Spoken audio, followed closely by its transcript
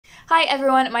Hi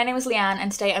everyone, my name is Leanne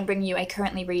and today I'm bringing you a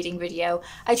currently reading video.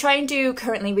 I try and do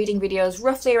currently reading videos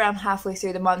roughly around halfway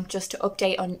through the month just to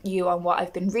update you on what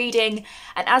I've been reading,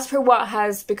 and as per what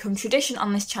has become tradition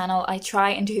on this channel, I try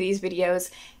and do these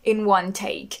videos in one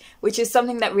take, which is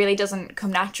something that really doesn't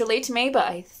come naturally to me, but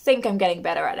I think I'm getting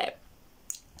better at it.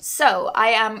 So, I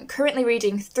am currently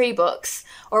reading 3 books,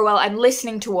 or well, I'm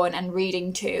listening to one and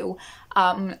reading 2,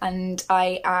 and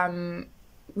I am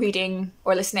reading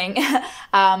or listening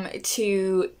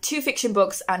to 2 fiction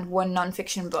books and 1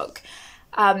 non-fiction book.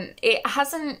 I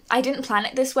didn't plan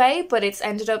it this way, but it's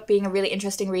ended up being a really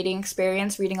interesting reading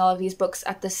experience, reading all of these books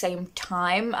at the same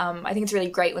time. I think it's really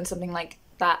great when something like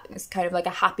that is kind of like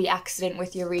a happy accident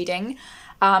with your reading.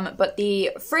 But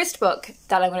the first book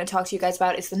that I'm going to talk to you guys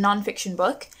about is the non-fiction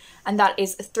book, and that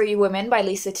is 3 Women by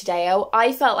Lisa Taddeo.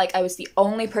 I felt like I was the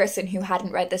only person who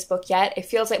hadn't read this book yet. It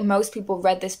feels like most people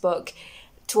read this book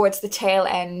towards the tail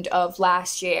end of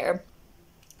last year,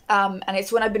 and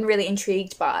it's one I've been really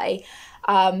intrigued by.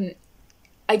 I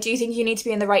do think you need to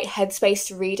be in the right headspace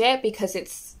to read it because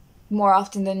it's more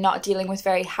often than not dealing with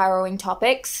very harrowing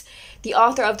topics. The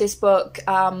author of this book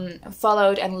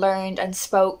followed and learned and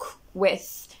spoke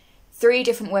with 3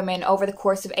 different women over the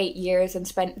course of 8 years and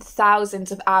spent thousands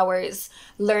of hours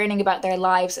learning about their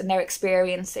lives and their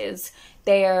experiences,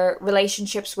 their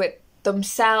relationships with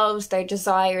themselves, their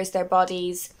desires, their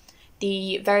bodies,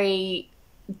 the very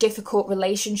difficult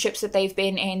relationships that they've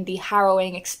been in, the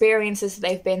harrowing experiences that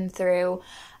they've been through.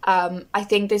 I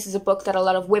think this is a book that a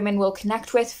lot of women will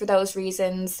connect with for those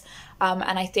reasons,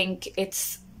 and I think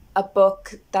it's a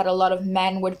book that a lot of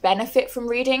men would benefit from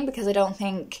reading because I don't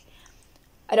think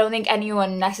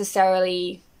anyone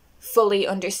necessarily fully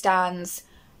understands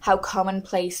how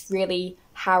commonplace really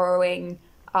harrowing,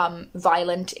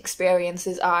 violent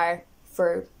experiences are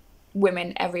for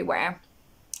women everywhere.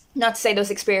 Not to say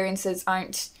those experiences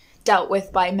aren't dealt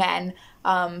with by men,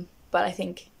 but I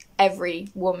think every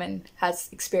woman has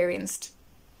experienced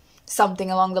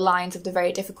something along the lines of the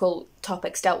very difficult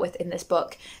topics dealt with in this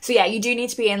book. So yeah, you do need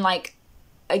to be in like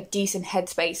a decent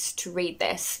headspace to read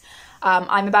this.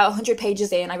 I'm about 100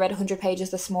 pages in. I read 100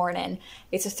 pages this morning.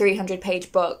 It's a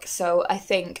 300-page book, so I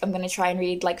think I'm going to try and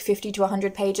read like 50 to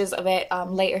 100 pages of it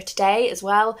later today as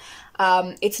well.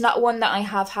 It's not one that I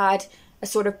have had a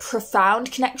sort of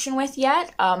profound connection with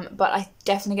yet, but I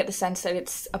definitely get the sense that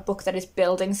it's a book that is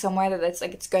building somewhere, that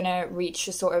it's going to reach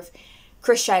a sort of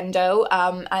crescendo,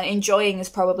 and enjoying is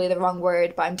probably the wrong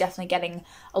word, but I'm definitely getting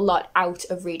a lot out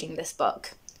of reading this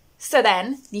book. So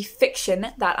then, the fiction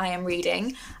that I am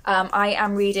reading, I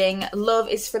am reading Love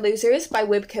is for Losers by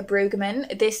Wiebke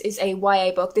Brueggemann. This is a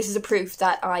YA book. This is a proof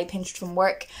that I pinched from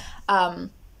work, and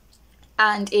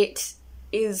it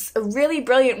is a really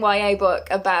brilliant YA book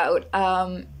about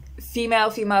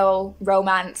female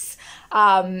romance.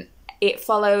 It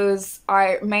follows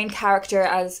our main character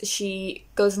as she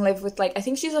goes and lives with, like, I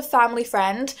think she's a family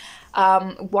friend,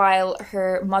 while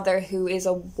her mother, who is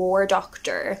a war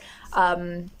doctor,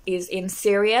 is in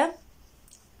Syria.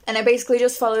 And it basically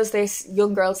just follows this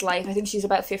young girl's life. I think she's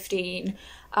about 15,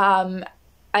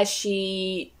 as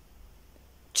she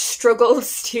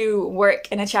struggles to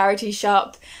work in a charity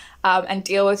shop and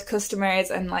deal with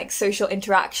customers and like social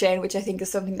interaction, which I think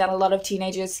is something that a lot of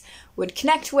teenagers would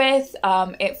connect with.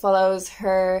 It follows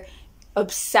her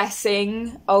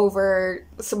obsessing over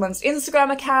someone's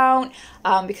Instagram account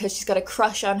because she's got a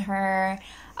crush on her,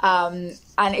 and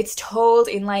it's told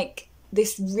in like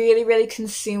this really, really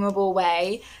consumable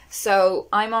way. So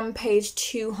I'm on page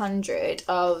 200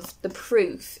 of the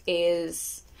proof,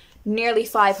 is nearly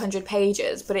 500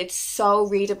 pages, but it's so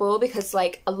readable because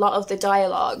like a lot of the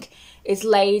dialogue is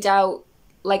laid out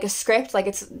like a script, like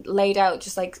it's laid out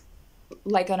just like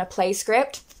on a play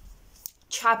script.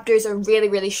 Chapters are really,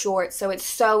 really short, so it's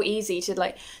so easy to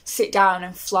like sit down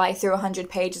and fly through 100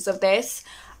 pages of this,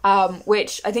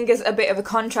 which I think is a bit of a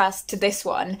contrast to this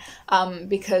one,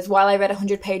 because while I read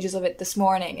 100 pages of it this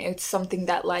morning, it's something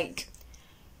that like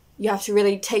you have to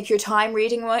really take your time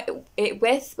reading it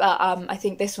with, but I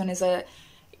think this one is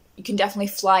you can definitely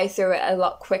fly through it a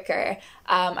lot quicker.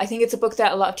 I think it's a book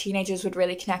that a lot of teenagers would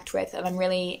really connect with, and I'm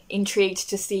really intrigued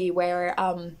to see where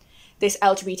this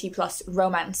LGBT plus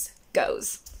romance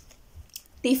goes.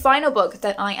 The final book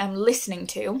that I am listening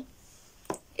to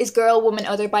is Girl, Woman,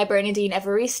 Other by Bernardine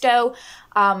Evaristo.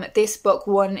 This book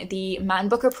won the Man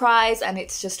Booker Prize, and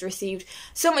it's just received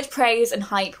so much praise and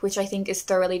hype, which I think is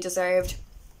thoroughly deserved.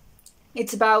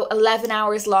 It's about 11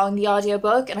 hours long, the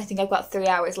audiobook, and I think I've got 3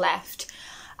 hours left.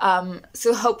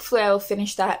 So hopefully I'll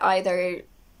finish that either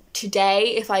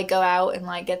today if I go out and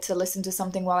like get to listen to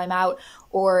something while I'm out,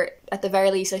 or at the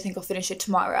very least I think I'll finish it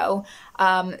tomorrow.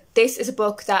 This is a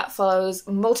book that follows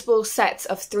multiple sets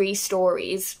of 3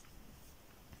 stories,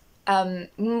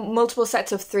 multiple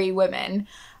sets of 3 women.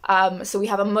 So we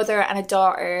have a mother and a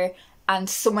daughter and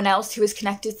someone else who is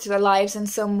connected to their lives in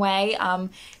some way.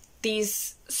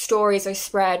 These stories are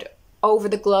spread over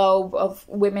the globe of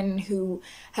women who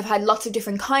have had lots of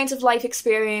different kinds of life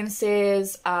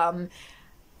experiences, and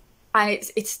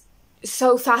it's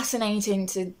so fascinating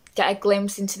to get a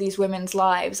glimpse into these women's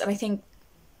lives. And I think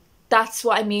that's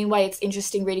what I mean why it's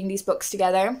interesting reading these books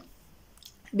together,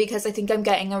 because I think I'm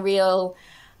getting a real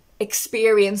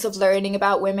experience of learning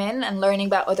about women and learning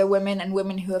about other women and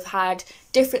women who have had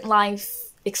different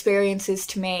life experiences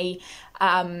to me,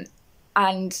 and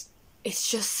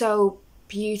it's just so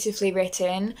beautifully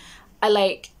written.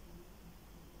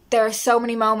 There are so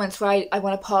many moments where I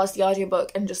want to pause the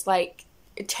audiobook and just like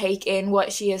take in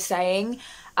what she is saying.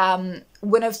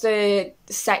 One of the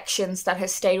sections that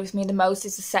has stayed with me the most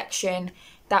is a section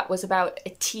that was about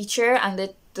a teacher and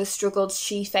the struggles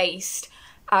she faced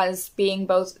as being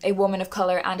both a woman of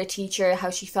colour and a teacher, how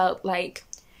she felt like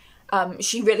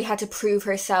she really had to prove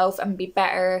herself and be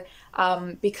better,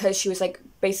 because she was like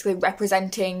basically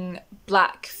representing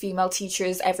Black female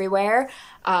teachers everywhere.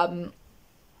 I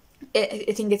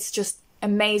think it's just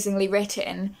amazingly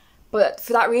written, but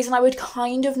for that reason I would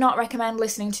kind of not recommend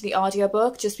listening to the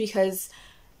audiobook, just because,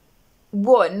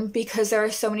 one, because there are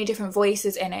so many different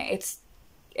voices in it.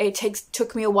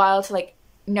 Took me a while to like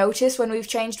notice when we've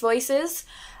changed voices,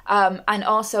 and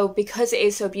also because it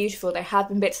is so beautiful, there have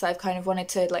been bits that I've kind of wanted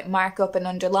to like mark up and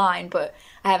underline, but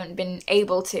I haven't been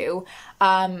able to.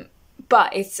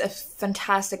 But it's a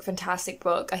fantastic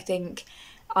book. I think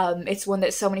it's one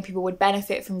that so many people would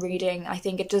benefit from reading. I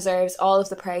think it deserves all of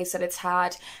the praise that it's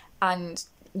had, and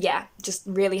yeah, just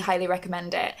really highly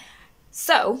recommend it.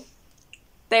 So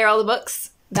they are all the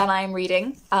books that I'm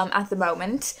reading at the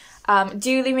moment.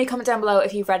 Do leave me a comment down below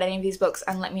if you've read any of these books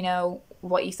and let me know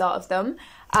what you thought of them.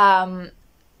 I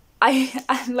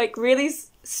like really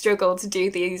struggle to do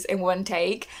these in one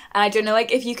take, and I don't know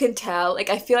like if you can tell,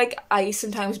 like I feel like I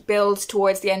sometimes build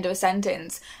towards the end of a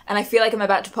sentence and I feel like I'm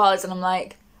about to pause and I'm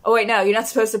like, oh wait, no, you're not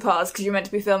supposed to pause because you're meant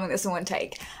to be filming this in one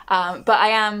take. But I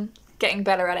am getting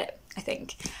better at it, I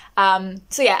think.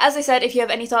 So yeah, as I said, if you have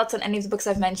any thoughts on any of the books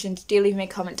I've mentioned, do leave me a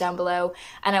comment down below,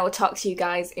 and I will talk to you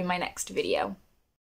guys in my next video.